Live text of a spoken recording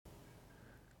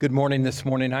Good morning this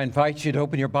morning. I invite you to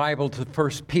open your Bible to 1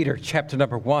 Peter chapter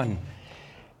number 1.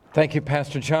 Thank you,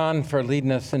 Pastor John, for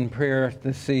leading us in prayer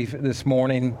this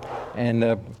morning,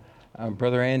 and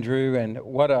Brother Andrew. And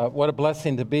what a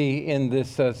blessing to be in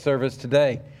this service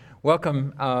today.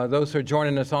 Welcome those who are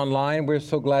joining us online. We're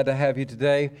so glad to have you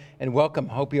today, and welcome.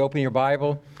 Hope you open your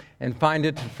Bible and find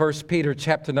it to 1 Peter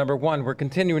chapter number 1. We're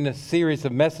continuing a series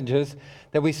of messages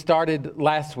that we started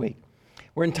last week.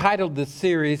 We're entitled this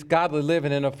series, Godly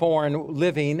Living in a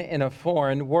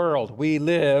Foreign World.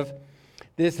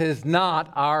 This is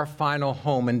not our final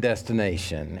home and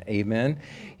destination. Amen.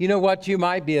 You know what? You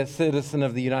might be a citizen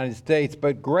of the United States,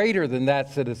 but greater than that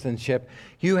citizenship,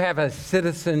 you have a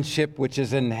citizenship which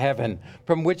is in heaven,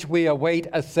 from which we await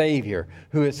a Savior,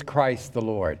 who is Christ the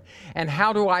Lord. And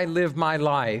how do I live my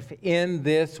life in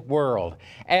this world?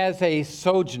 As a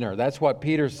sojourner, that's what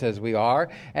Peter says we are,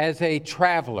 as a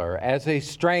traveler, as a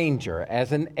stranger,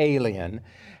 as an alien.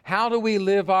 How do we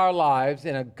live our lives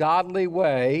in a godly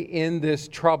way in this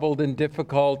troubled and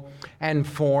difficult and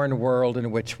foreign world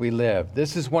in which we live?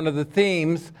 This is one of the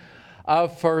themes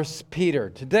of 1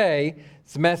 Peter. Today's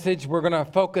message, we're going to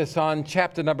focus on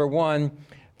chapter number 1,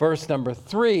 verse number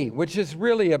 3, which is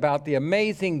really about the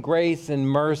amazing grace and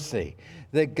mercy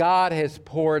that God has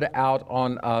poured out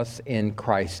on us in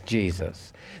Christ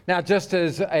Jesus. Now, just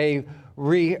as a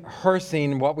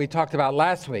rehearsing what we talked about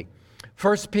last week,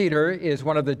 1 Peter is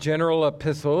one of the general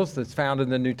epistles that's found in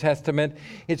the New Testament.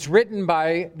 It's written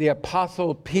by the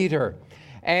Apostle Peter,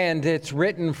 and it's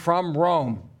written from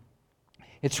Rome.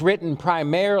 It's written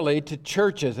primarily to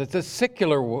churches. It's a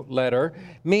secular letter,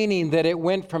 meaning that it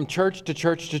went from church to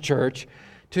church to church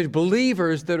to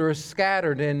believers that are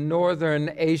scattered in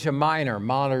northern Asia Minor,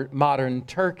 modern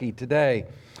Turkey today.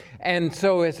 And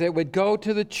so as it would go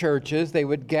to the churches, they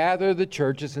would gather the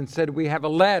churches and said, we have a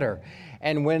letter.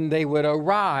 And when they would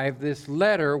arrive, this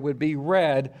letter would be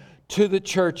read to the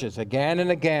churches again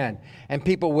and again. And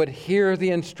people would hear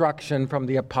the instruction from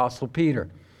the Apostle Peter.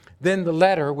 Then the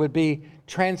letter would be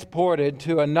transported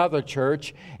to another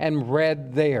church and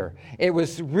read there. It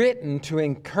was written to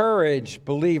encourage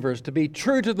believers to be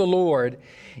true to the Lord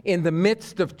in the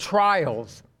midst of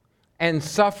trials and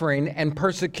suffering and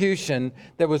persecution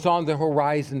that was on the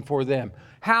horizon for them.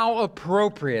 How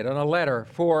appropriate on a letter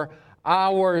for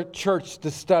our church to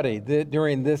study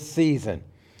during this season,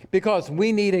 because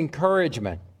we need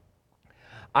encouragement.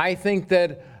 I think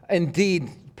that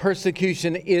indeed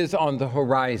persecution is on the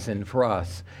horizon for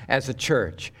us as a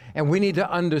church, and we need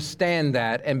to understand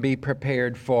that and be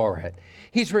prepared for it.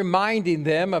 He's reminding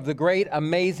them of the great,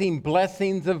 amazing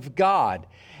blessings of God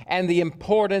and the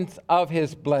importance of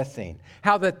His blessing,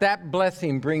 how that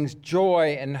blessing brings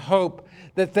joy and hope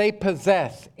that they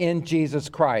possess in Jesus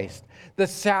Christ, the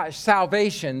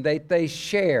salvation that they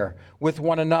share with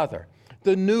one another,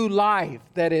 the new life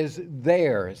that is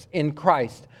theirs in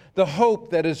Christ, the hope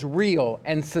that is real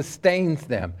and sustains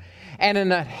them, and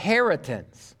an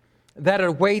inheritance that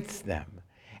awaits them,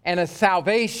 and a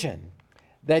salvation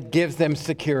that gives them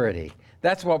security.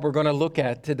 That's what we're going to look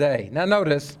at today. Now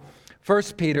notice 1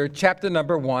 Peter chapter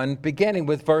number 1, beginning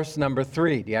with verse number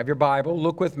 3. Do you have your Bible?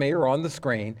 Look with me or on the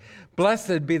screen.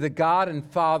 Blessed be the God and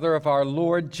Father of our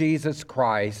Lord Jesus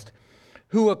Christ,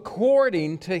 who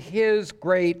according to His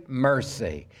great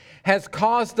mercy has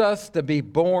caused us to be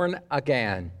born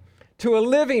again to a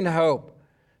living hope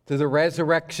through the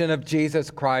resurrection of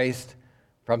Jesus Christ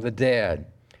from the dead,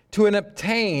 to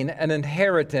obtain an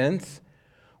inheritance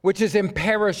which is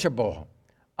imperishable,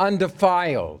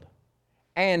 undefiled,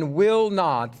 and will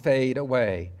not fade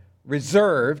away,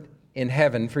 reserved in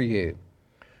heaven for you,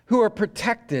 who are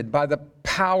protected by the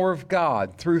power of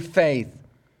God through faith,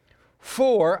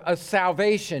 for a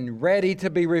salvation ready to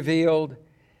be revealed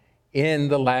in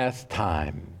the last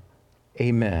time.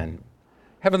 Amen.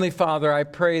 Heavenly Father, I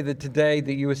pray that today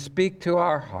that you would speak to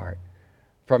our heart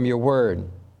from your word.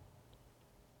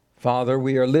 Father,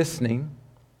 we are listening.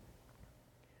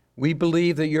 We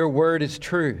believe that your word is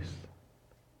truth.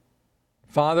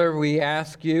 Father, we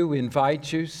ask you, we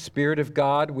invite you, Spirit of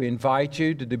God, we invite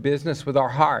you to do business with our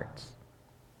hearts.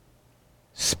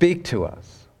 Speak to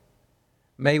us.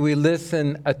 May we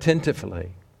listen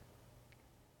attentively.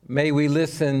 May we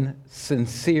listen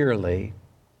sincerely.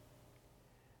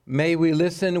 May we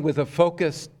listen with a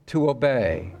focus to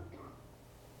obey.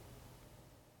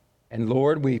 And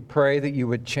Lord, we pray that you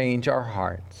would change our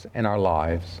hearts and our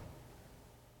lives.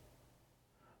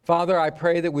 Father, I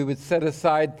pray that we would set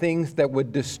aside things that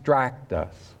would distract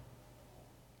us,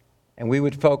 and we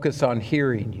would focus on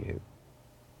hearing you.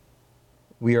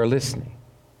 We are listening.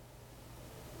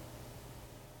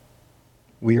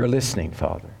 We are listening,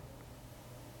 Father.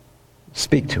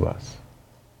 Speak to us.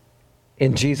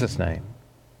 In Jesus' name,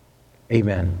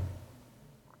 amen.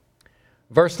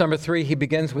 Verse number 3, he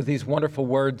begins with these wonderful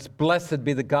words, "Blessed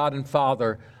be the God and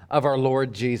Father of our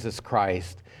Lord Jesus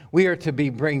Christ." We are to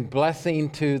bring blessing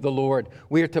to the Lord.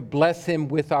 We are to bless him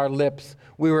with our lips.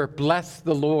 We were bless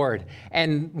the Lord.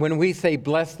 And when we say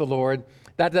bless the Lord,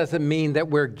 that doesn't mean that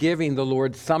we're giving the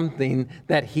Lord something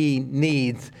that he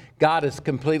needs. God is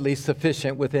completely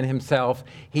sufficient within himself.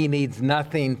 He needs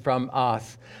nothing from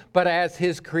us. But as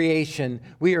his creation,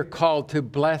 we are called to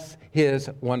bless his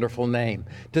wonderful name,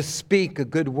 to speak a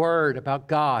good word about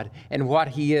God and what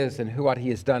he is and what he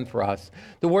has done for us.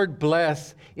 The word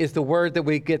bless is the word that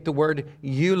we get the word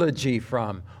eulogy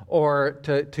from, or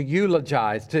to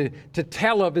eulogize, to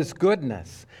tell of his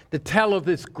goodness, to tell of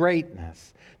his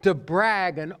greatness, to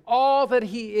brag on all that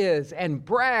he is and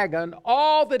brag on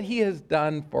all that he has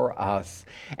done for us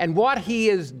and what he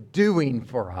is doing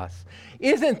for us.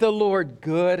 Isn't the Lord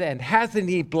good, and hasn't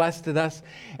he blessed us?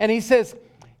 And he says,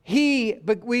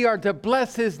 but we are to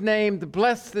bless his name.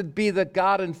 Blessed be the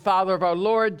God and Father of our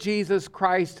Lord Jesus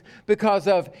Christ, because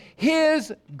of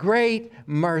his great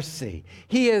mercy.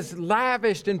 He has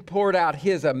lavished and poured out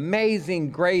his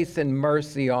amazing grace and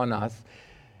mercy on us.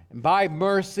 And by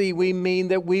mercy, we mean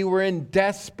that we were in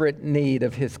desperate need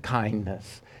of his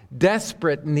kindness,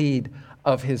 desperate need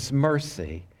of his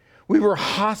mercy. We were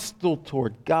hostile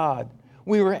toward God.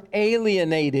 We were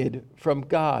alienated from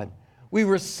God. We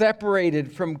were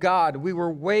separated from God. We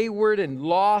were wayward and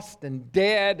lost and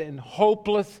dead and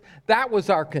hopeless. That was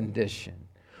our condition.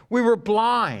 We were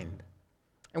blind.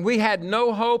 And we had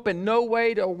no hope and no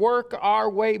way to work our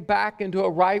way back into a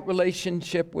right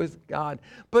relationship with God.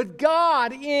 But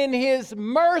God, in his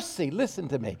mercy, listen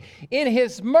to me, in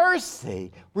his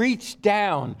mercy, reached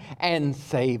down and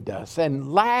saved us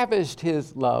and lavished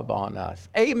his love on us.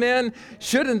 Amen.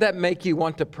 Shouldn't that make you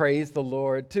want to praise the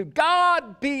Lord? To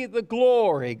God be the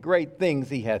glory, great things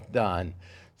he hath done.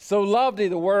 So loved he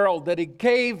the world that he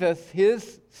gave us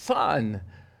his Son,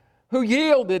 who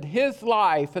yielded his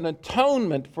life an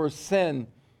atonement for sin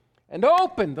and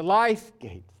opened the life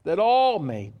gates that all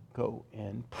may go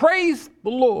in. Praise the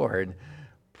Lord.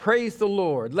 Praise the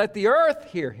Lord. Let the earth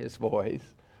hear his voice.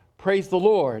 Praise the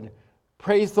Lord.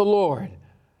 Praise the Lord.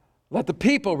 Let the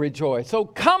people rejoice. So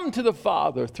come to the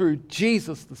Father through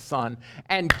Jesus the Son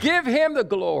and give him the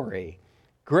glory.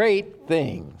 Great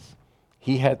things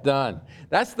he hath done.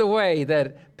 That's the way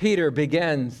that Peter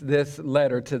begins this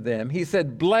letter to them. He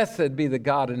said, "Blessed be the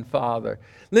God and Father."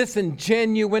 Listen,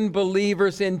 genuine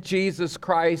believers in Jesus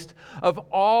Christ of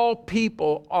all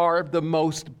people are the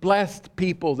most blessed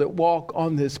people that walk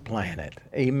on this planet.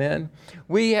 Amen.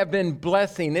 We have been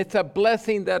blessing. It's a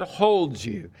blessing that holds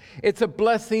you. It's a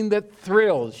blessing that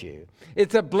thrills you.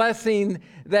 It's a blessing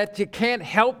that you can't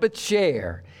help but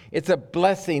share. It's a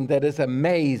blessing that is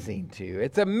amazing to you.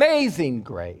 It's amazing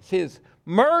grace. His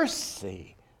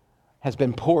mercy has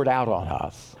been poured out on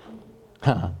us.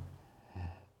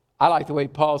 I like the way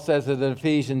Paul says it in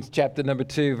Ephesians chapter number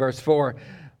 2, verse 4.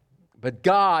 But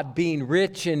God, being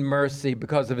rich in mercy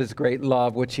because of his great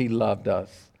love, which he loved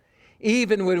us,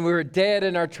 even when we were dead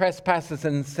in our trespasses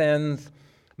and sins,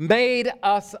 made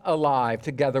us alive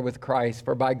together with Christ.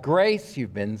 For by grace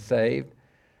you've been saved,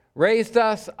 raised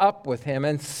us up with him,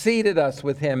 and seated us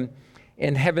with him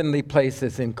in heavenly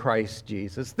places in Christ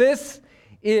Jesus. This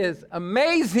is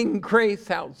amazing grace.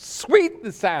 How sweet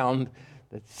the sound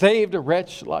that saved a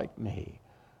wretch like me.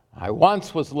 I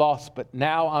once was lost, but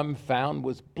now I'm found,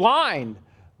 was blind,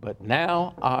 but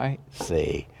now I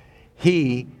see.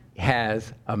 He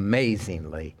has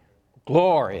amazingly,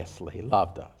 gloriously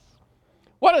loved us.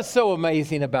 What is so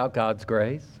amazing about God's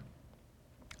grace?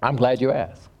 I'm glad you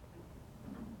asked.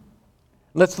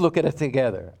 Let's look at it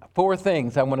together. 4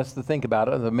 things I want us to think about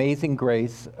of the amazing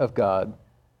grace of God.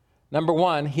 Number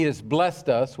 1, he has blessed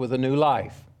us with a new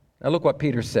life. Now look what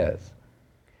Peter says.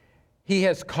 He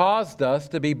has caused us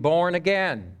to be born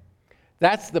again.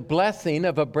 That's the blessing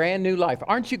of a brand new life.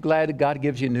 Aren't you glad that God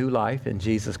gives you new life in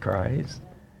Jesus Christ?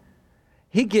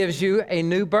 He gives you a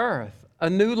new birth, a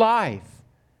new life.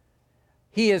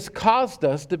 He has caused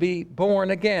us to be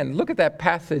born again. Look at that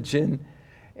passage in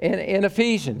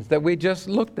Ephesians that we just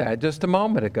looked at just a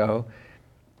moment ago.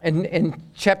 In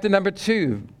chapter number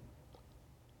 2,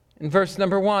 in verse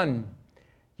number 1,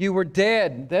 you were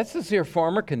dead. This is your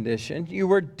former condition. You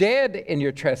were dead in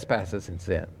your trespasses and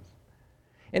sins,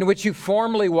 in which you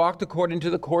formerly walked according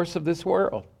to the course of this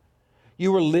world.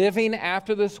 You were living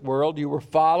after this world. You were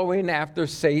following after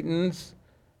Satan's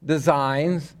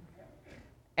designs.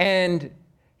 And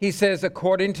He says,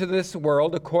 according to this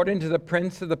world, according to the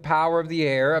prince of the power of the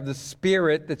air, of the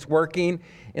spirit that's working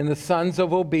in the sons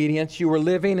of obedience, you were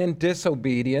living in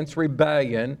disobedience,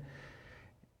 rebellion.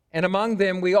 And among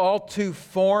them we all too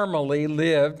formerly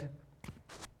lived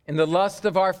in the lust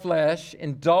of our flesh,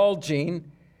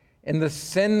 indulging in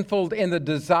the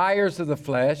desires of the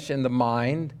flesh and the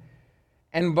mind,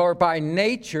 and were by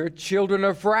nature children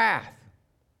of wrath,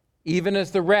 even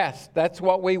as the rest. That's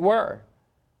what we were.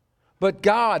 But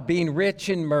God, being rich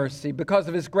in mercy, because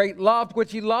of his great love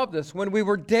which he loved us when we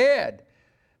were dead,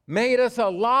 made us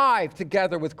alive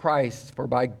together with Christ. For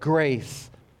by grace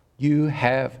you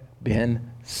have been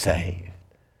saved.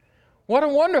 What a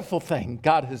wonderful thing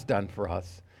God has done for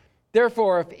us.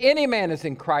 Therefore, if any man is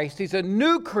in Christ, he's a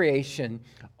new creation.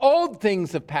 Old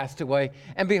things have passed away,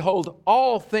 and behold,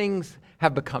 all things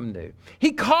have become new.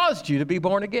 He caused you to be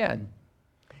born again.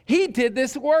 He did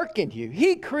this work in you.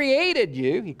 He created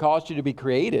you. He caused you to be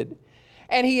created.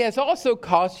 And he has also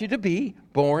caused you to be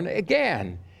born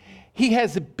again. He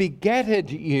has begetted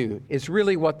you, is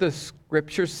really what the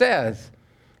scripture says.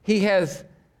 He has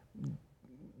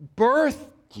birthed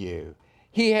you.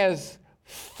 He has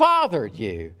fathered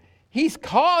you. He's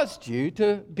caused you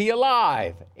to be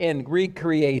alive and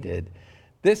recreated.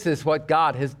 This is what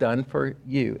God has done for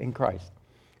you in Christ.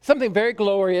 Something very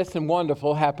glorious and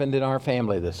wonderful happened in our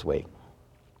family this week.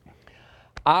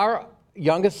 Our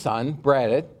youngest son,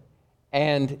 Brad,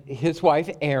 and his wife,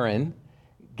 Erin,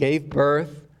 gave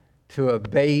birth to a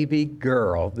baby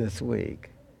girl this week,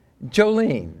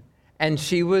 Jolene. And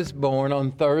she was born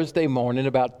on Thursday morning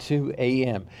about 2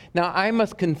 a.m. Now, I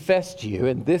must confess to you,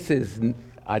 and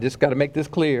I just got to make this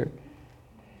clear.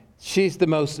 She's the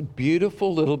most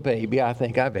beautiful little baby I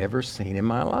think I've ever seen in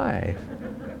my life.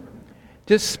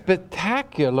 Just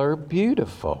spectacular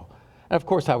beautiful. And of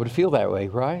course, I would feel that way,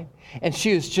 right? And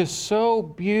she is just so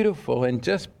beautiful and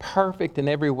just perfect in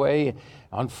every way.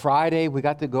 On Friday, we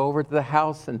got to go over to the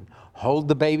house and hold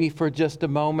the baby for just a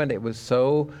moment. It was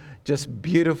so just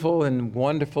beautiful and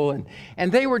wonderful.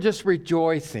 And they were just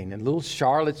rejoicing. And little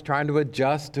Charlotte's trying to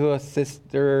adjust to a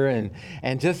sister.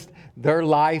 And just their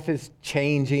life is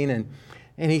changing.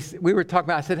 And we were talking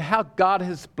about, I said, how God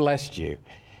has blessed you.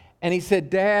 And he said,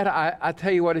 Dad, I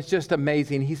tell you what, it's just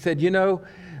amazing. He said, you know,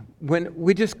 when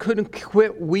we just couldn't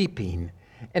quit weeping.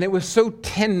 And it was so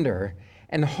tender.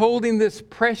 And holding this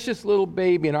precious little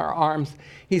baby in our arms,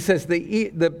 he says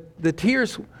the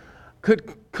tears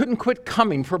couldn't quit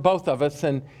coming for both of us.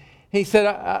 And he said,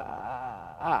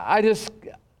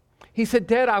 he said,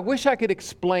 Dad, I wish I could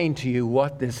explain to you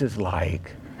what this is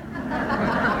like.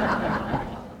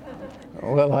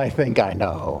 Well, I think I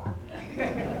know.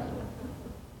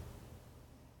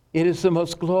 It is the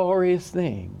most glorious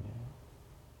thing.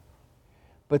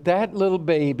 But that little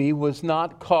baby was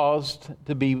not caused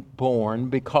to be born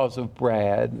because of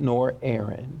Brad nor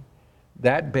Erin.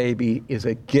 That baby is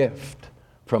a gift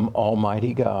from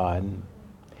Almighty God.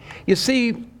 You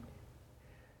see,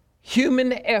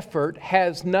 human effort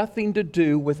has nothing to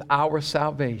do with our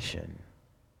salvation.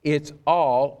 It's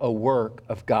all a work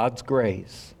of God's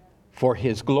grace for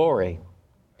His glory.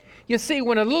 You see,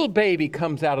 when a little baby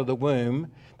comes out of the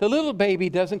womb, the little baby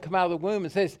doesn't come out of the womb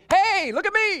and says, hey, look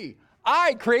at me.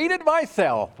 I created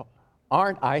myself.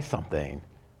 Aren't I something?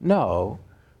 No,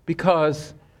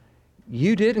 because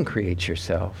you didn't create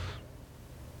yourself.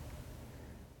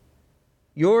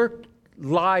 Your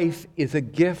life is a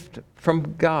gift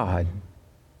from God.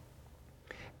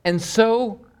 And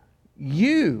so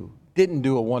you didn't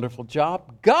do a wonderful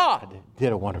job. God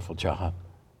did a wonderful job.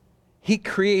 He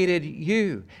created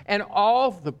you. And all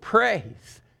the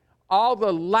praise, all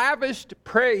the lavished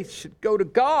praise should go to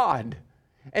God.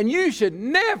 And you should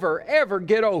never, ever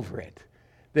get over it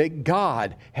that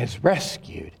God has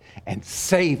rescued and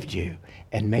saved you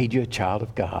and made you a child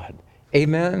of God.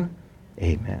 Amen?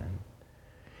 Amen.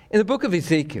 In the book of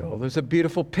Ezekiel, there's a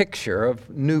beautiful picture of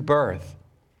new birth.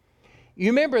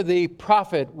 You remember the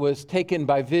prophet was taken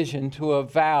by vision to a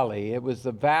valley.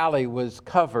 The valley was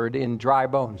covered in dry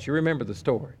bones. You remember the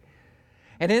story.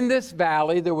 And in this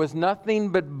valley, there was nothing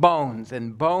but bones,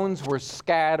 and bones were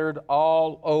scattered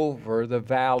all over the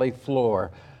valley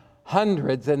floor.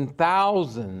 Hundreds and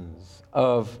thousands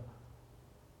of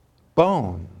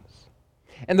bones.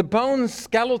 And the bones'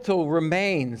 skeletal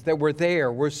remains that were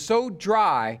there were so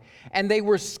dry, and they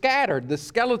were scattered. The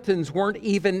skeletons weren't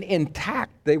even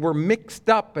intact. They were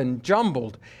mixed up and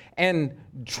jumbled and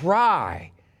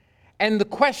dry. And the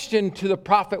question to the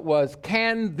prophet was,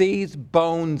 can these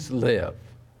bones live?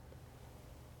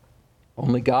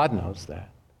 Only God knows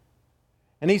that.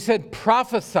 And he said,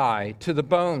 prophesy to the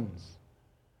bones.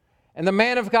 And the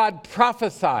man of God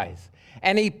prophesies,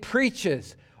 and he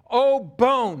preaches O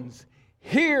bones,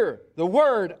 hear the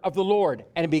word of the Lord.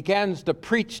 And he begins to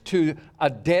preach to a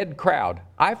dead crowd.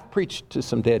 I've preached to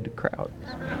some dead crowds.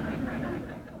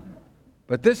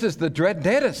 But this is the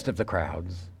deadest of the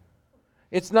crowds.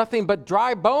 It's nothing but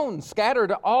dry bones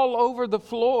scattered all over the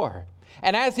floor.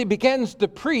 And as he begins to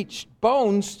preach,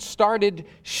 bones started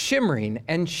shimmering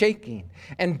and shaking.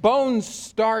 And bones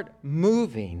start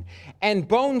moving. And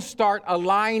bones start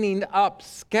aligning up.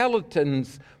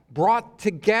 Skeletons brought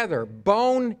together,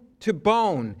 bone to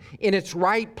bone, in its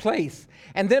right place.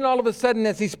 And then all of a sudden,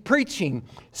 as he's preaching,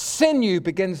 sinew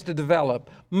begins to develop,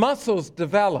 muscles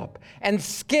develop, and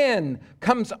skin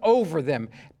comes over them.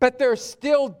 But they're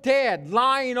still dead,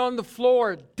 lying on the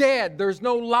floor, dead. There's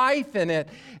no life in it.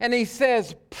 And he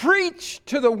says, preach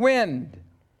to the wind.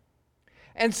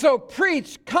 And so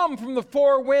preach, come from the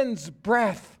four winds'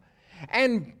 breath,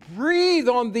 and breathe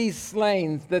on these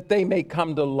slain that they may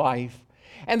come to life.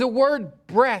 And the word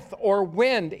breath or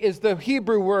wind is the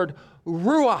Hebrew word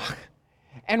ruach.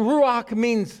 And ruach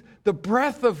means the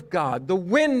breath of God, the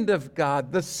wind of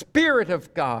God, the Spirit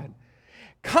of God.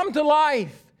 Come to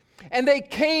life. And they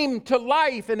came to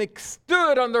life and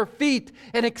stood on their feet,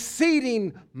 an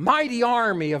exceeding mighty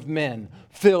army of men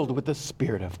filled with the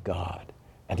Spirit of God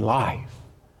and life.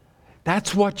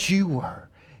 That's what you were,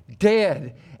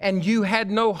 dead, and you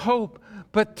had no hope.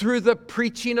 But through the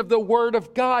preaching of the Word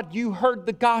of God, you heard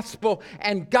the gospel,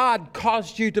 and God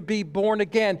caused you to be born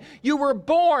again. You were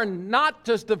born not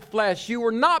just of flesh. You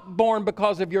were not born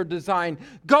because of your design.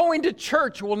 Going to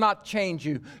church will not change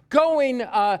you.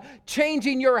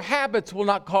 Changing your habits will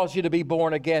not cause you to be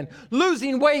born again.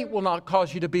 Losing weight will not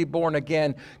cause you to be born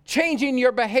again. Changing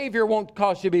your behavior won't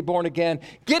cause you to be born again.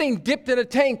 Getting dipped in a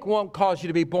tank won't cause you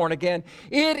to be born again.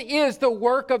 It is the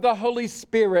work of the Holy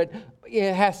Spirit.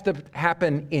 It has to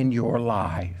happen in your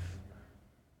life.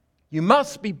 You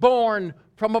must be born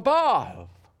from above,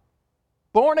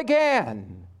 born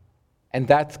again. And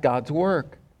that's God's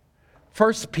work.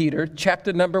 1 Peter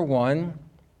chapter number 1.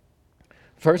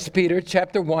 1 Peter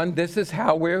chapter 1, this is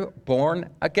how we're born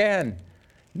again.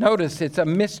 Notice it's a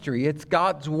mystery. It's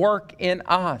God's work in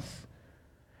us.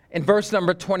 In verse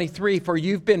number 23, for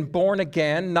you've been born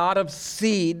again, not of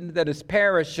seed that is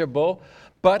perishable,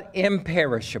 but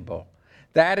imperishable.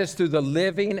 That is through the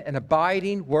living and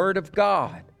abiding Word of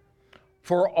God.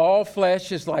 For all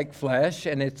flesh is like flesh,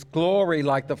 and its glory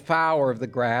like the flower of the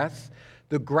grass.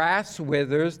 The grass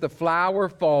withers, the flower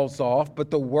falls off,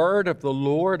 but the word of the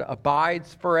Lord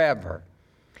abides forever.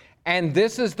 And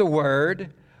this is the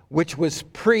word which was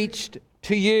preached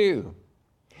to you.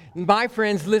 My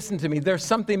friends, listen to me. There's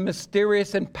something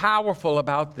mysterious and powerful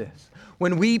about this.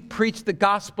 When we preach the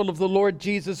gospel of the Lord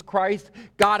Jesus Christ,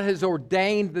 God has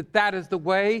ordained that that is the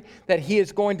way that He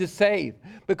is going to save.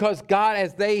 Because God,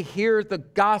 as they hear the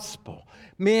gospel,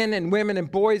 men and women and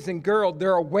boys and girls,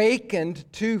 they're awakened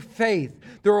to faith.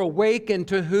 They're awakened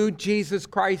to who Jesus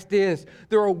Christ is.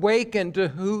 They're awakened to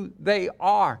who they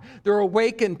are. They're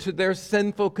awakened to their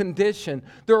sinful condition.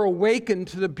 They're awakened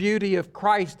to the beauty of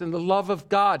Christ and the love of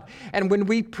God. And when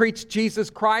we preach Jesus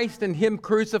Christ and Him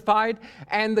crucified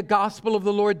and the gospel of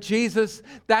the Lord Jesus,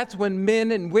 that's when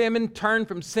men and women turn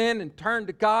from sin and turn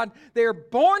to God. They are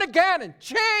born again and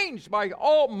changed by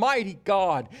Almighty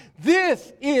God.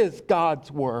 This is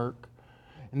God's work.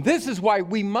 And this is why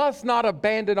we must not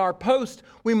abandon our post.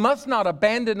 We must not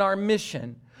abandon our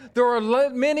mission. There are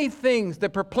many things that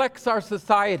perplex our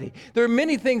society. There are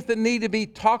many things that need to be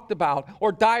talked about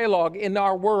or dialogue in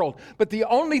our world. But the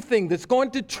only thing that's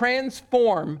going to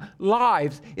transform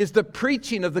lives is the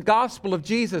preaching of the gospel of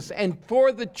Jesus. And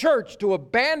for the church to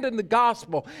abandon the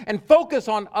gospel and focus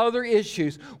on other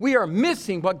issues, we are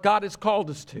missing what God has called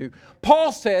us to.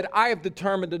 Paul said, I have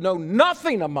determined to know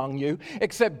nothing among you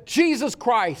except Jesus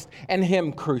Christ and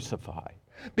Him crucified.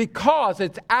 Because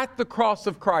it's at the cross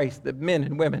of Christ that men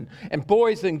and women and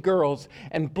boys and girls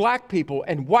and black people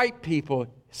and white people,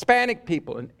 Hispanic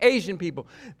people and Asian people,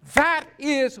 that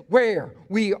is where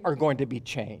we are going to be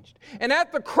changed. And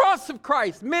at the cross of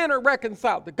Christ, men are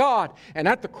reconciled to God. And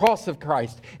at the cross of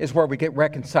Christ is where we get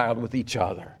reconciled with each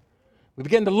other. We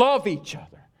begin to love each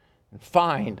other and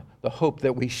find the hope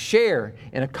that we share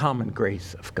in a common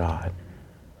grace of God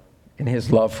and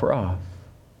His love for us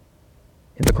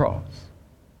in the cross.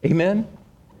 Amen?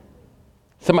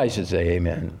 Somebody should say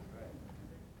amen.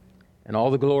 And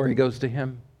all the glory goes to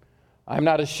Him. I'm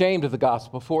not ashamed of the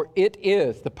gospel, for it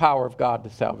is the power of God to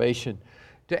salvation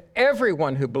to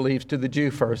everyone who believes, to the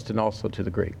Jew first and also to the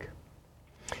Greek.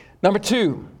 Number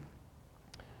 2,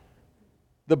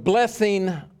 the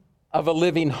blessing of a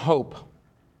living hope.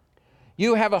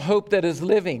 You have a hope that is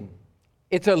living.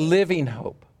 It's a living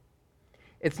hope.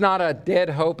 It's not a dead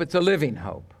hope, it's a living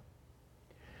hope.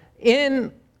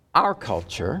 In our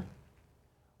culture,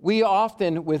 we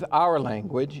often, with our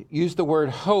language, use the word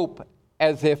hope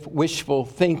as if wishful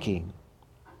thinking.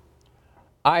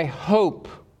 I hope,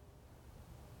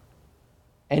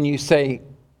 and you say,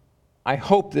 I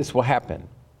hope this will happen.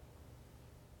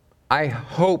 I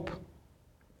hope,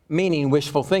 meaning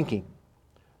wishful thinking.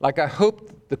 Like, I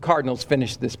hope the Cardinals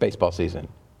finish this baseball season.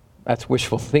 That's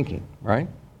wishful thinking, right?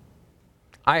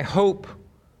 I hope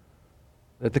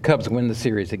that the Cubs win the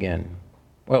series again.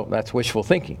 Well, that's wishful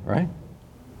thinking, right?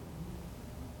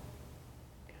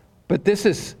 But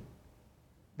this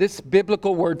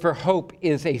biblical word for hope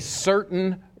is a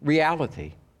certain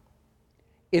reality.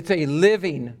 It's a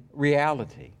living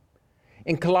reality.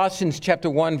 In Colossians chapter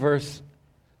 1,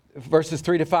 verses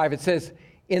 3 to 5, it says,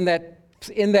 in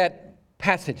that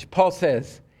passage, Paul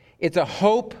says, it's a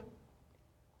hope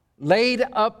laid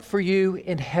up for you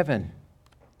in heaven.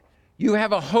 You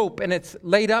have a hope, and it's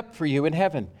laid up for you in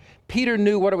heaven. Peter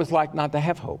knew what it was like not to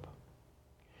have hope.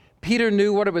 Peter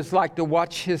knew what it was like to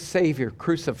watch his Savior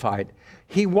crucified.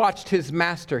 He watched his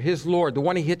Master, his Lord, the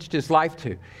one he hitched his life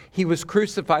to. He was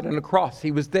crucified on a cross.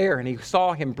 He was there, and he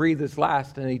saw him breathe his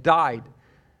last, and he died.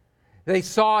 They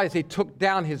saw as he took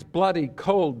down his bloody,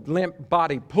 cold, limp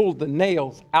body, pulled the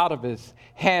nails out of his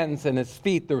hands and his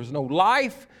feet. There was no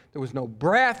life. There was no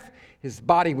breath. His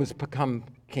body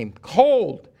became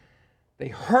cold. They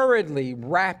hurriedly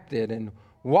wrapped it and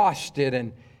washed it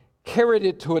and carried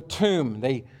it to a tomb.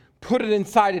 They put it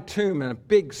inside a tomb, and a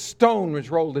big stone was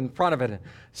rolled in front of it. A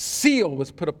seal was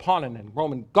put upon it, and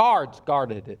Roman guards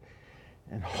guarded it.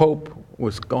 And hope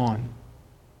was gone.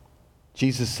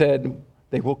 Jesus said,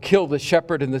 they will kill the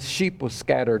shepherd, and the sheep will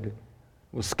scatter,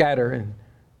 and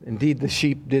indeed the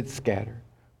sheep did scatter.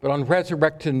 But on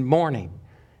resurrection morning,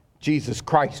 Jesus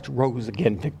Christ rose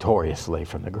again victoriously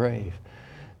from the grave.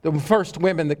 The first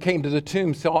women that came to the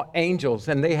tomb saw angels,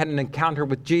 and they had an encounter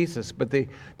with Jesus, but the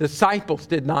disciples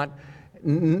did not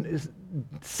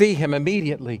see him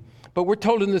immediately. But we're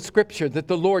told in the scripture that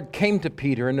the Lord came to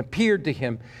Peter and appeared to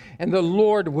him, and the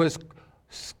Lord was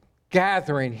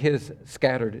gathering his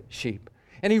scattered sheep.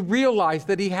 And he realized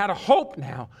that he had a hope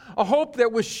now, a hope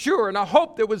that was sure, and a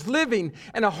hope that was living,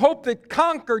 and a hope that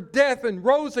conquered death and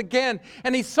rose again.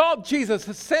 And he saw Jesus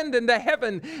ascend into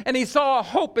heaven, and he saw a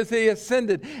hope as he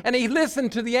ascended. And he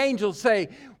listened to the angels say,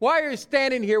 why are you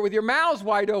standing here with your mouths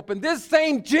wide open? This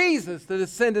same Jesus that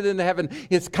ascended into heaven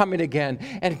is coming again.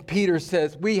 And Peter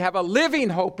says, we have a living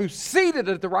hope who's seated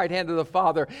at the right hand of the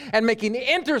Father and making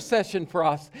intercession for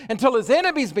us until his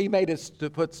enemies be made his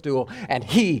footstool. And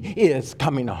he is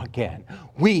coming again.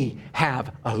 We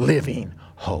have a living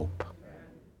hope.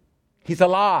 He's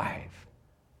alive.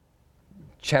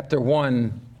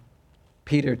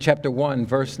 Peter chapter 1,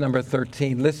 verse number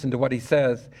 13. Listen to what he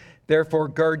says. Therefore,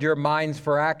 gird your minds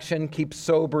for action, keep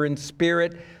sober in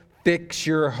spirit, fix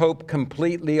your hope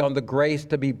completely on the grace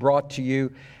to be brought to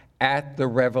you at the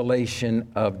revelation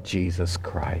of Jesus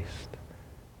Christ.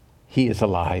 He is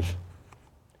alive,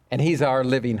 and he's our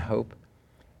living hope.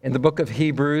 In the book of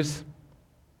Hebrews,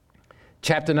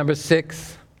 chapter number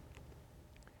 6,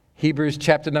 Hebrews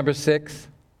chapter number 6,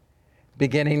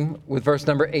 beginning with verse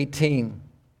number 18.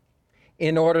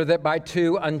 In order that by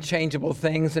two unchangeable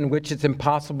things in which it's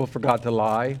impossible for God to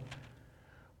lie,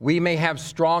 we may have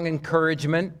strong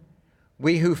encouragement,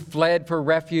 we who fled for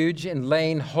refuge in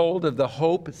laying hold of the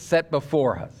hope set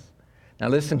before us. Now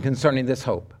listen concerning this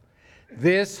hope.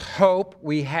 This hope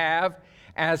we have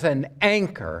as an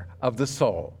anchor of the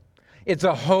soul. It's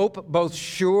a hope both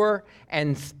sure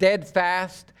and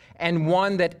steadfast, and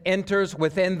one that enters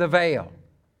within the veil,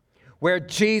 where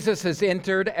Jesus has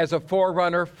entered as a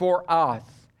forerunner for us,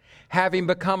 having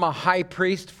become a high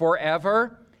priest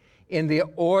forever in the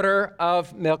order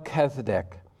of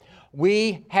Melchizedek.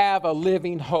 We have a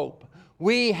living hope.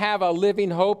 We have a living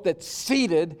hope that's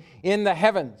seated in the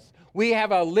heavens. We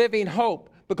have a living hope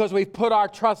because we've put our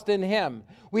trust in him.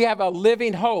 We have a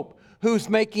living hope who's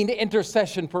making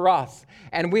intercession for us.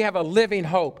 And we have a living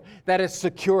hope that has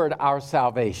secured our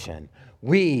salvation.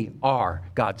 We are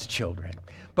God's children.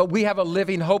 But we have a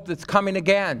living hope that's coming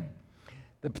again.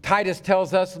 The Titus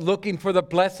tells us, looking for the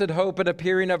blessed hope and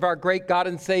appearing of our great God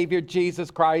and Savior, Jesus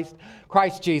Christ,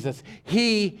 Christ Jesus.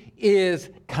 He is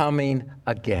coming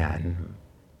again.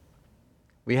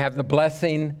 We have the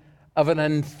blessing of an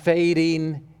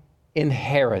unfading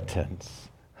inheritance.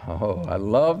 Oh, I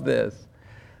love this.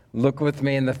 Look with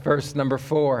me in the verse number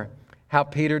 4, how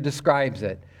Peter describes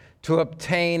it. To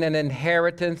obtain an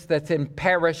inheritance that's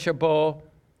imperishable.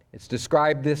 It's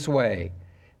described this way.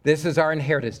 This is our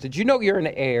inheritance. Did you know you're an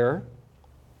heir?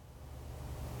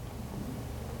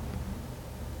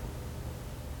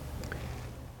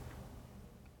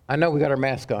 I know we got our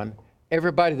mask on.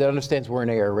 Everybody that understands we're an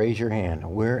heir, raise your hand.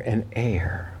 We're an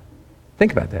heir.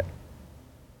 Think about that.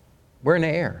 We're an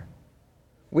heir.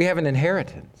 We have an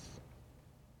inheritance.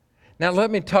 Now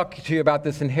let me talk to you about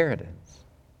this inheritance.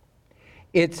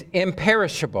 It's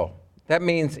imperishable. That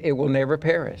means it will never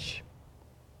perish.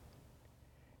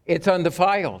 It's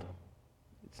undefiled.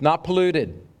 It's not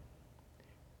polluted.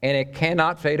 And it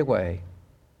cannot fade away.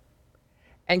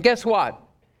 And guess what?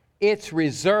 It's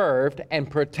reserved and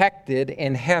protected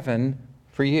in heaven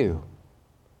for you.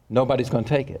 Nobody's going to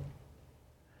take it.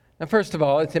 Now, first of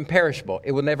all, it's imperishable.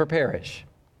 It will never perish.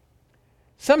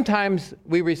 Sometimes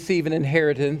we receive an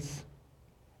inheritance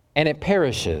and it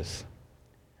perishes.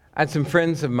 I had some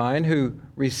friends of mine who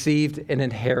received an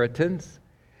inheritance,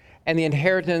 and the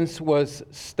inheritance was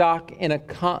stock in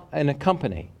a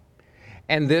company.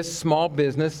 And this small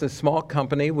business, this small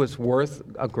company, was worth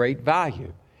a great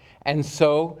value. And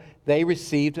so they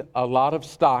received a lot of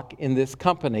stock in this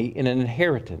company in an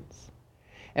inheritance.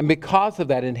 And because of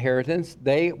that inheritance,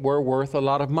 they were worth a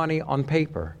lot of money on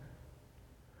paper.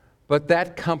 But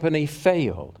that company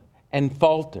failed and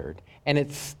faltered, and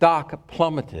its stock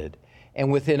plummeted.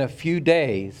 And within a few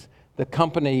days, the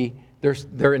company,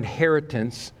 their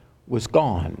inheritance was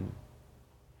gone.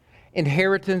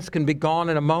 Inheritance can be gone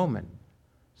in a moment.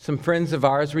 Some friends of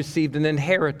ours received an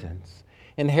inheritance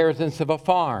of a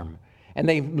farm. And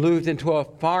they moved into a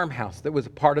farmhouse that was a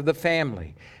part of the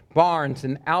family, barns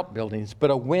and outbuildings.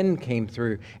 But a wind came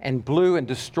through and blew and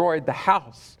destroyed the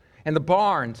house and the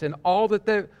barns and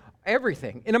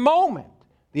everything. In a moment,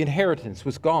 the inheritance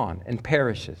was gone and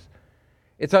perishes.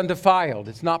 It's undefiled.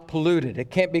 It's not polluted.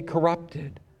 It can't be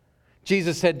corrupted.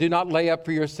 Jesus said, do not lay up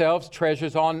for yourselves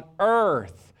treasures on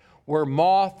earth where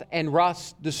moth and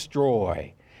rust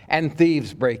destroy and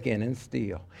thieves break in and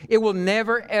steal. It will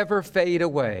never, ever fade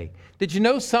away. Did you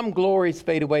know some glories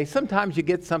fade away? Sometimes you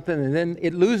get something and then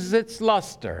it loses its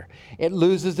luster. It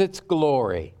loses its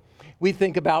glory. We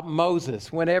think about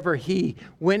Moses whenever he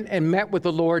went and met with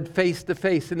the Lord face to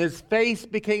face, and his face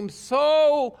became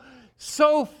so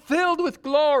filled with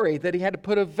glory that he had to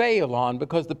put a veil on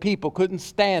because the people couldn't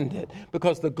stand it,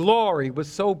 because the glory was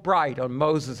so bright on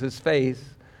Moses' face.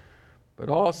 But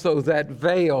also that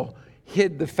veil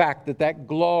hid the fact that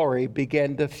glory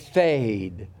began to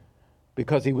fade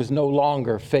because he was no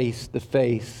longer face to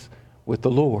face with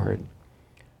the Lord.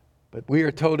 But we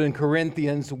are told in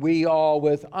Corinthians, we all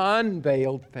with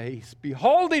unveiled face,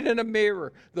 beholding in a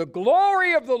mirror the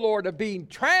glory of the Lord, are being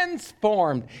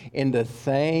transformed in the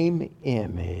same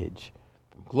image,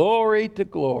 from glory to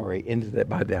glory,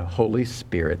 by the Holy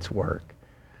Spirit's work.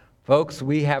 Folks,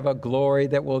 we have a glory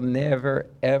that will never,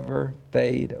 ever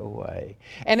fade away.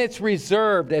 And it's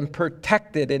reserved and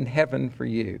protected in heaven for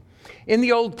you. In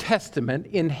the Old Testament,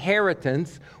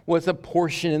 inheritance was a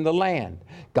portion in the land.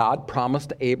 God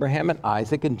promised Abraham and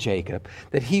Isaac and Jacob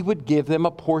that he would give them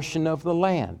a portion of the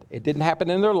land. It didn't happen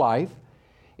in their life.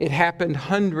 It happened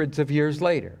hundreds of years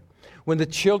later. When the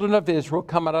children of Israel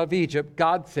come out of Egypt,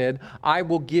 God said, I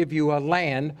will give you a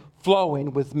land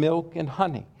flowing with milk and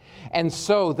honey. And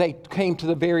so they came to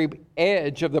the very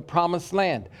edge of the promised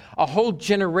land. A whole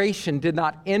generation did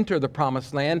not enter the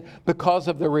promised land because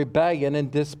of their rebellion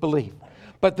and disbelief.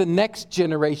 But the next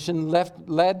generation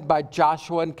led by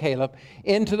Joshua and Caleb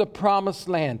into the promised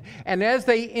land. And as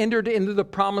they entered into the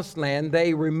promised land,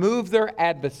 they removed their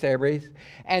adversaries,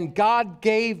 and God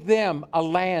gave them a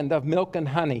land of milk and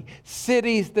honey,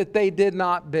 cities that they did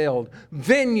not build,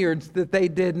 vineyards that they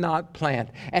did not plant,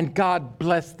 and God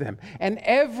blessed them. And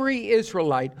every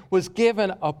Israelite was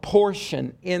given a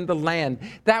portion in the land.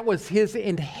 That was his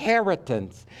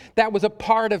inheritance. That was a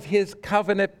part of his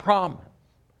covenant promise.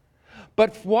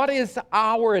 But what is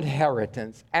our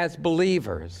inheritance as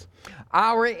believers?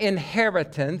 Our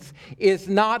inheritance is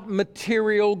not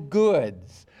material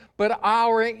goods, but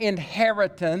our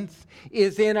inheritance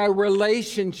is in a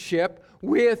relationship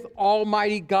with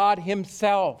Almighty God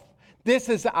Himself. This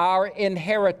is our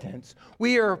inheritance.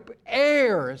 We are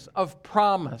heirs of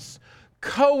promise,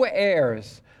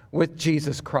 co-heirs with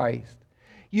Jesus Christ.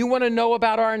 You want to know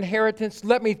about our inheritance?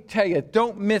 Let me tell you,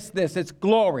 don't miss this. It's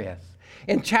glorious.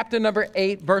 In chapter number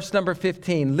 8, verse number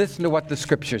 15, listen to what the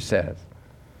scripture says.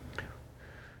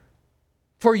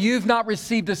 For you've not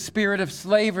received a spirit of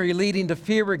slavery leading to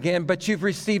fear again, but you've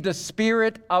received a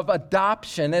spirit of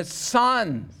adoption as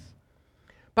sons,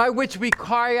 by which we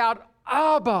cry out,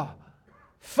 Abba,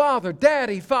 Father,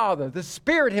 Daddy, Father. The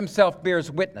Spirit Himself bears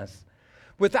witness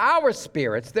with our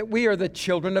spirits that we are the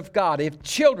children of God. If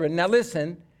children, now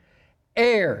listen,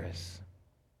 heirs.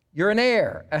 You're an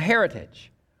heir, a heritage.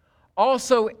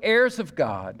 Also heirs of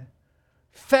God,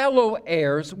 fellow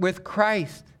heirs with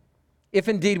Christ, if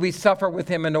indeed we suffer with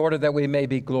him in order that we may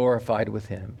be glorified with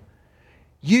him.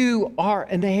 You are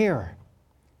an heir.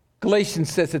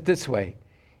 Galatians says it this way.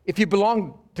 If you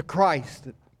belong to Christ,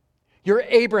 you're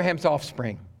Abraham's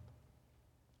offspring,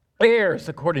 heirs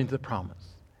according to the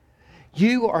promise.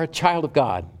 You are a child of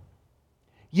God.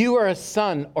 You are a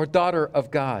son or daughter of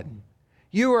God.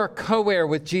 You are a co-heir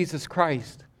with Jesus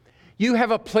Christ. You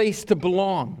have a place to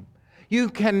belong. You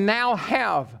can now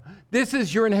have, this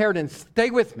is your inheritance. Stay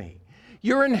with me.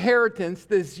 Your inheritance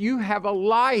is you have a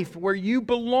life where you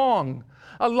belong,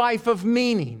 a life of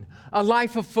meaning, a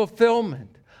life of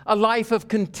fulfillment, a life of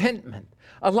contentment,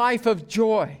 a life of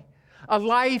joy, a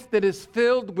life that is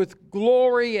filled with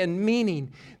glory and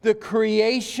meaning. The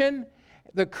creation,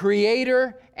 the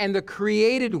Creator, and the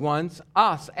created ones,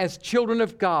 us as children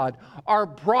of God, are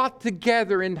brought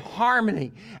together in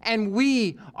harmony, and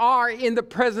we are in the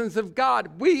presence of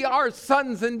God. We are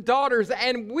sons and daughters,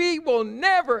 and we will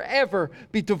never, ever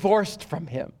be divorced from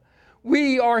Him.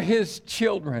 We are His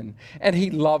children, and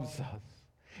He loves us.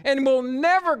 And we'll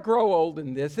never grow old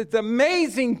in this. It's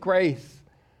amazing grace.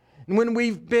 And when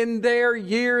we've been there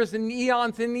years and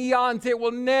eons, it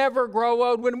will never grow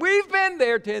old. When we've been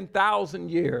there 10,000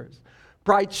 years,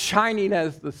 bright shining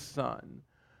as the sun,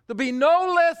 there'll be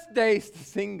no less days to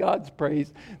sing God's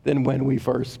praise than when we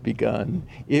first begun.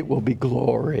 It will be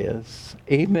glorious.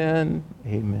 Amen.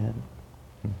 Amen.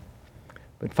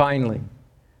 But finally,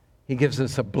 He gives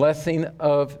us a blessing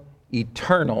of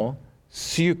eternal,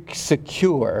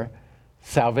 secure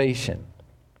salvation.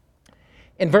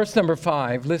 In verse number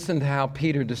 5, listen to how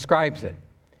Peter describes it.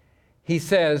 He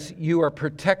says, you are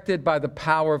protected by the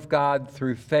power of God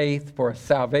through faith for a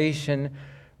salvation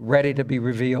ready to be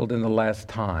revealed in the last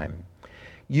time.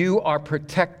 You are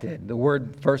protected. The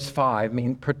word verse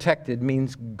 5 protected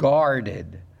means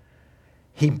guarded.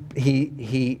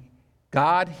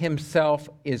 God Himself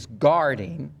is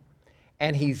guarding,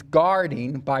 and He's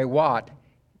guarding by what?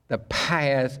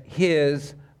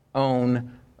 His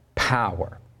own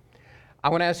power. I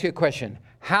want to ask you a question.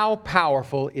 How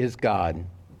powerful is God?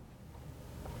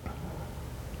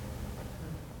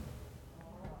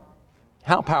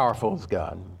 How powerful is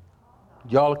God?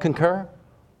 Y'all concur?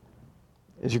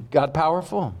 Is your God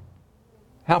powerful?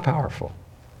 How powerful?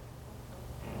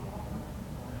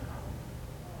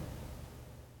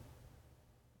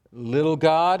 Little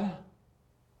God,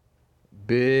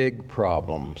 big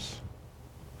problems.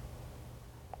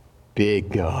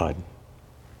 Big God,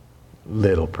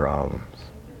 little problems.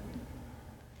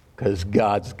 Because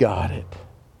God's got it.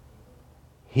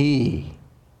 He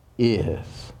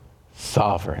is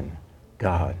sovereign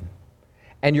God.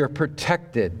 And you're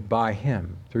protected by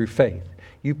Him through faith.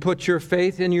 You put your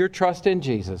faith and your trust in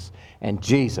Jesus, and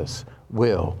Jesus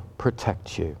will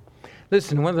protect you.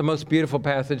 Listen, one of the most beautiful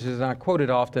passages, and I quote it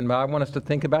often, but I want us to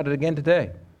think about it again today.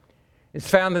 It's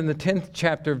found in the 10th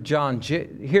chapter of John.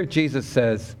 Here Jesus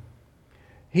says,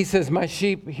 He says, my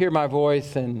sheep hear my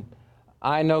voice, and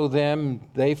I know them,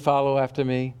 they follow after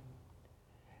me.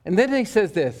 And then He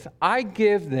says this, I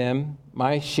give them,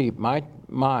 my sheep,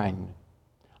 mine,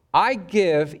 I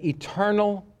give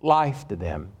eternal life to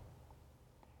them,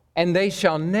 and they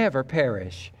shall never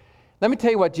perish. Let me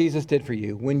tell you what Jesus did for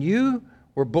you. When you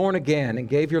were born again and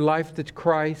gave your life to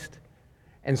Christ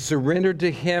and surrendered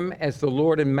to Him as the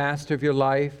Lord and Master of your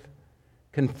life,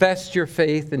 confessed your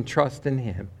faith and trust in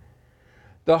Him,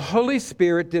 the Holy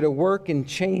Spirit did a work in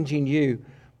changing you.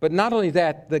 But not only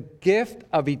that, the gift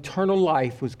of eternal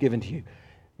life was given to you.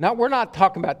 Now, we're not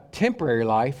talking about temporary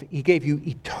life. He gave you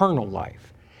eternal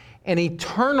life. And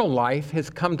eternal life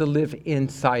has come to live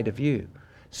inside of you.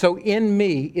 So in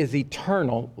me is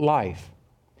eternal life,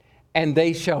 and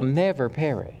they shall never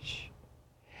perish.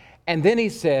 And then He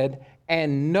said,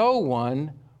 and no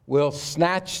one will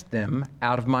snatch them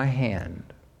out of my hand.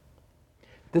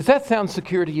 Does that sound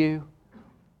secure to you?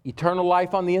 Eternal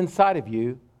life on the inside of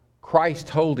you, Christ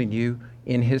holding you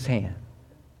in His hand.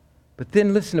 But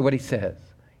then listen to what He says.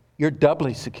 You're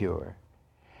doubly secure.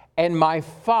 And my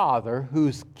Father,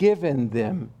 who's given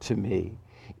them to me,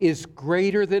 is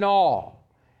greater than all,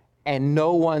 and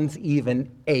no one's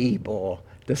even able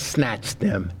to snatch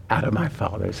them out of my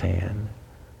Father's hand.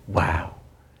 Wow.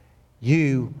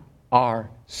 You are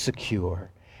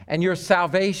secure. And your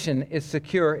salvation is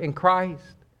secure in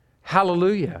Christ.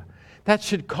 Hallelujah. That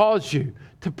should cause you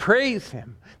to praise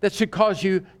Him. That should cause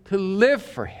you to live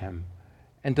for Him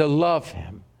and to love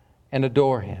Him and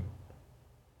adore Him.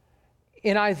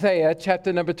 In Isaiah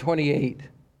chapter number 28,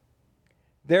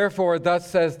 therefore thus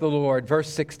says the Lord, verse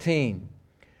 16,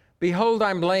 behold,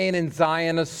 I'm laying in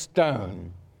Zion a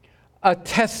stone, a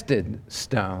tested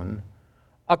stone,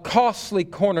 a costly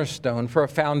cornerstone for a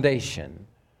foundation.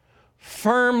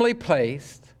 firmly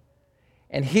placed,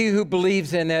 and he who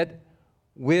believes in it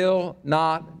will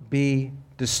not be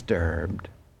disturbed.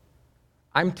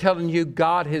 I'm telling you,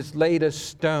 God has laid a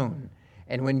stone,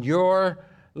 and when your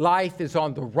life is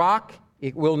on the rock,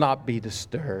 it will not be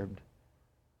disturbed.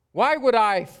 Why would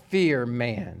I fear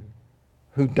man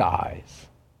who dies?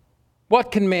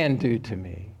 What can man do to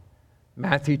me?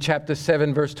 Matthew chapter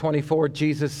 7, verse 24,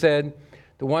 Jesus said,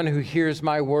 the one who hears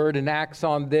my word and acts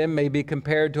on them may be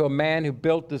compared to a man who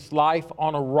built his life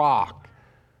on a rock.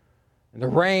 And the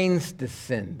rains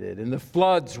descended, and the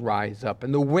floods rise up,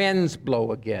 and the winds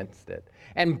blow against it,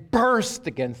 and burst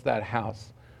against that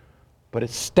house. But it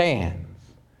stands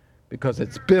because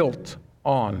it's built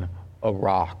on a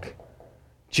rock.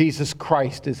 Jesus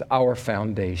Christ is our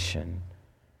foundation,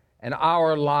 and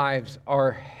our lives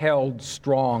are held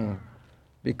strong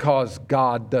because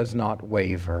God does not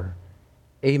waver.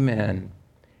 Amen.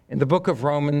 In the book of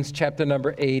Romans, chapter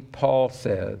number 8, Paul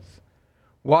says,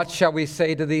 what shall we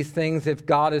say to these things? If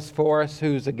God is for us,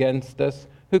 who's against us?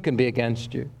 Who can be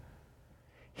against you?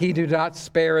 He did not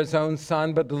spare his own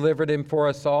son, but delivered him for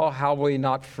us all. How will he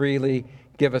not freely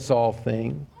give us all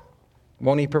things?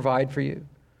 Won't he provide for you?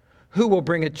 Who will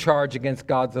bring a charge against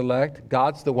God's elect?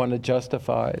 God's the one that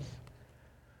justifies.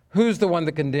 Who's the one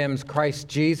that condemns? Christ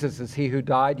Jesus is he who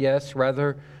died, yes,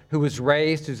 rather, who was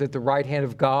raised, who's at the right hand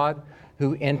of God,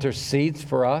 who intercedes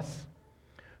for us.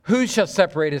 Who shall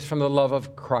separate us from the love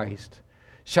of Christ?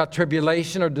 Shall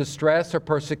tribulation or distress or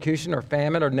persecution or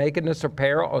famine or nakedness or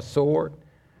peril or sword?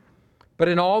 But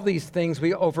in all these things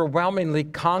we overwhelmingly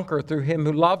conquer through him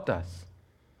who loved us.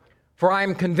 For I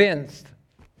am convinced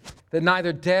that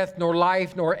neither death, nor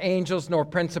life, nor angels, nor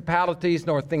principalities,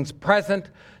 nor things present,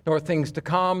 nor things to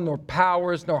come, nor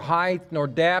powers, nor height, nor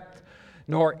depth,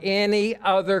 nor any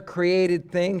other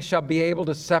created thing shall be able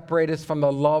to separate us from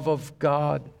the love of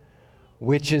God,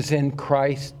 which is in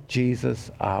Christ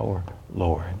Jesus our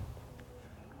Lord.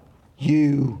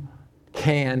 You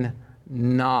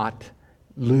cannot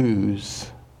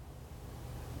lose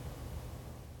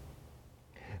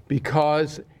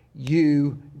because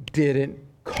you didn't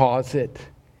cause it.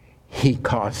 He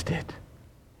caused it.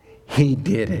 He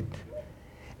did it.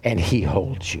 And he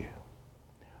holds you.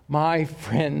 My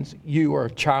friends, you are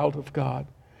a child of God.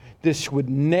 This would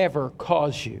never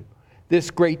cause you, this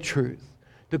great truth,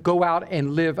 to go out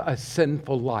and live a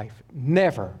sinful life.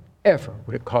 Never, ever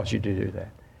would it cause you to do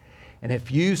that. And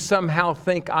if you somehow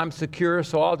think I'm secure,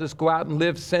 so I'll just go out and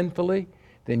live sinfully,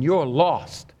 then you're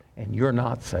lost and you're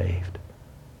not saved.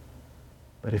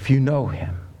 But if you know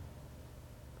him,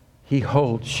 he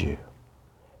holds you,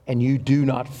 and you do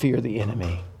not fear the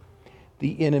enemy.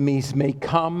 The enemies may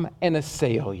come and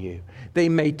assail you. They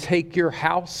may take your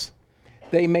house.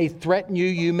 They may threaten you.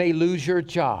 You may lose your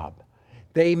job.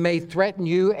 They may threaten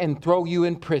you and throw you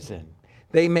in prison.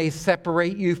 They may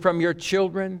separate you from your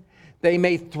children. They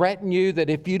may threaten you that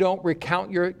if you don't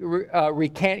recant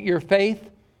your faith,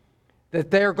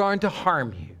 that they're going to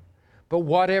harm you. But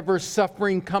whatever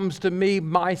suffering comes to me,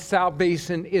 my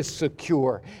salvation is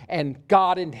secure. And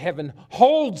God in heaven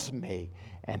holds me,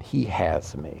 and he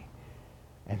has me.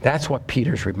 And that's what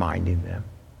Peter's reminding them.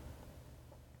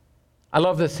 I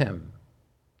love this hymn.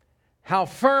 How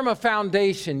firm a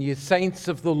foundation, you saints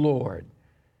of the Lord,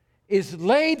 is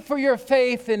laid for your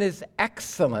faith in his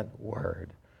excellent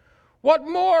word. What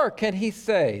more can he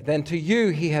say than to you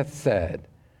he hath said,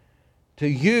 to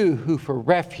you who for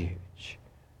refuge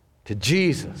to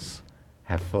Jesus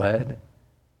have fled?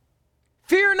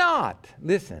 Fear not,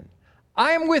 listen,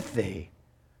 I am with thee.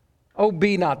 Oh,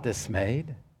 be not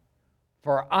dismayed,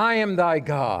 for I am thy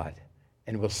God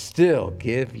and will still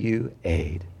give you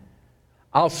aid.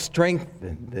 I'll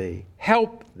strengthen thee,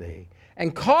 help thee,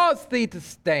 and cause thee to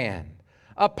stand,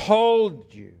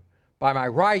 uphold you by my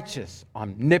righteous,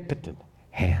 omnipotent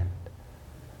hand.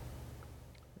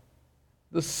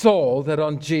 The soul that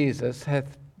on Jesus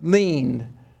hath leaned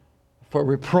for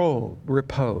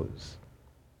repose,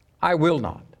 I will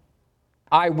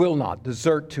not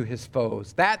desert to his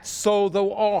foes. That soul,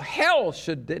 though all hell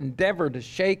should endeavor to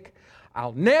shake,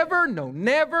 I'll never, no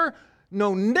never,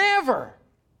 no never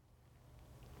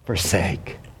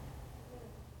forsake.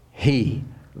 He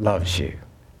loves you,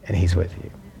 and he's with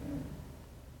you.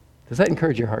 Does that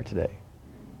encourage your heart today?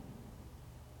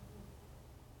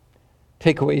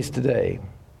 Takeaways today.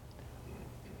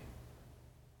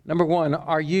 Number one,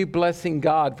 are you blessing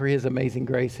God for his amazing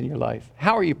grace in your life?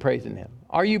 How are you praising him?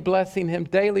 Are you blessing him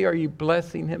daily? Are you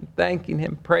blessing him, thanking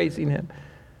him, praising him?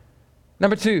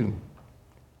 Number two,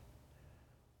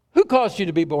 who caused you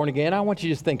to be born again? I want you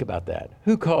to just think about that.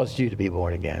 Who caused you to be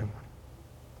born again?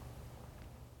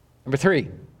 Number three,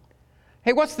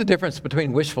 Hey, what's the difference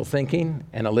between wishful thinking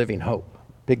and a living hope?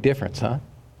 Big difference, huh?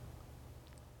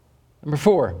 Number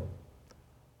 4,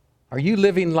 are you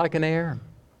living like an heir?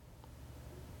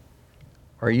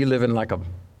 Or are you living like a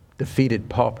defeated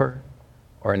pauper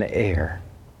or an heir?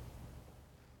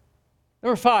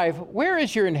 Number 5, where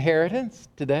is your inheritance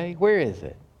today? Where is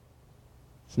it?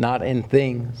 It's not in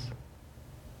things.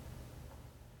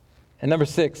 And number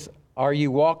 6, are you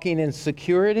walking in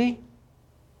security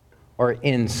or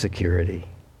insecurity?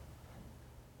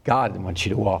 God wants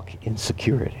you to walk in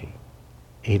security.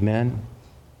 Amen.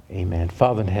 Amen.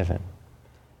 Father in heaven,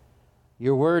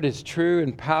 your word is true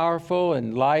and powerful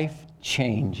and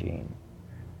life-changing.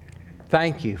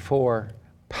 Thank you for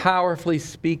powerfully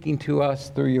speaking to us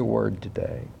through your word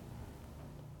today.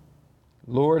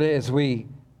 Lord, as we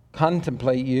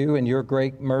contemplate you and your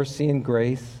great mercy and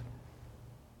grace,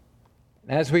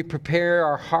 as we prepare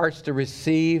our hearts to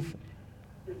receive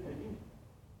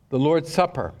the Lord's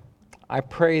Supper, I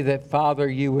pray that, Father,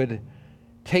 you would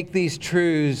take these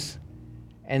truths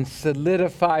and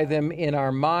solidify them in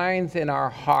our minds, in our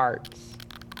hearts.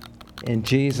 In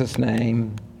Jesus'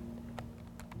 name,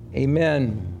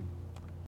 amen.